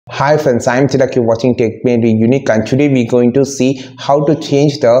Hi friends, I'm Tilak, you're watching Tech Made Unique, and today we're going to see how to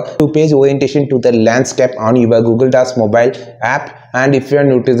change the two-page orientation to the landscape on your Google Docs mobile app. And if you're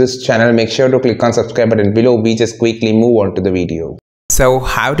new to this channel, make sure to click on subscribe button below. We just quickly move on to the video. So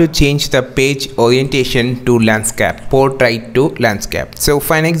how to change the page orientation to landscape, portrait to landscape. So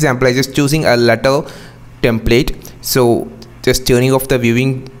for an example, I just choosing a letter template. So just turning off the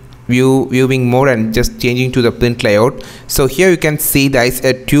viewing mode and just changing to the print layout. So here you can see there is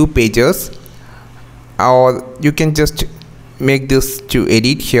a 2 pages, or you can just make this to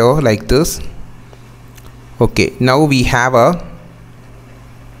edit here like this. Okay, now we have a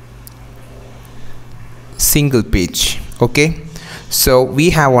single page. Okay, so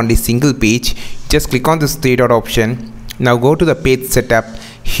we have only single page. Just click on this 3 dot option. Now go to the page setup.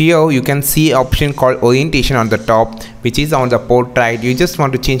 Here you can see option called orientation on the top, which is on the portrait. You just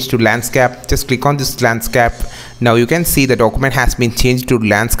want to change to landscape. Just click on this landscape. Now you can see the document has been changed to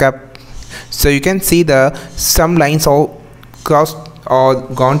landscape. So you can see the some lines are crossed or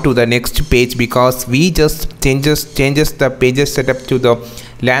gone to the next page because we just changes the pages setup to the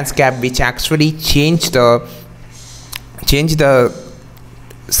landscape, which actually change the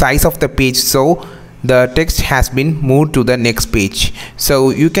size of the page, so the text has been moved to the next page.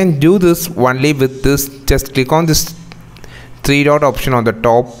 So you can do this only with this. Just click on this 3 dot option on the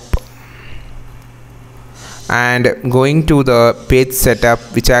top and going to the page setup,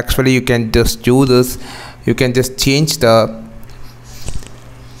 which actually you can just do this. You can just change the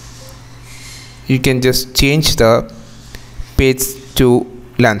page to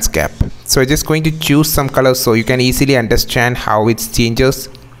landscape. So I'm just going to choose some colors so you can easily understand how it changes.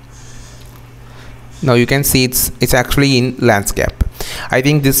 Now you can see it's actually in landscape. I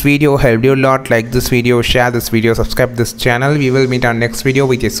think this video helped you a lot. Like this video, share this video, subscribe this channel. We will meet on next video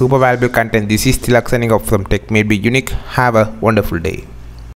with a super valuable content. This is Tilak signing off from Tech Made Unique. Have a wonderful day.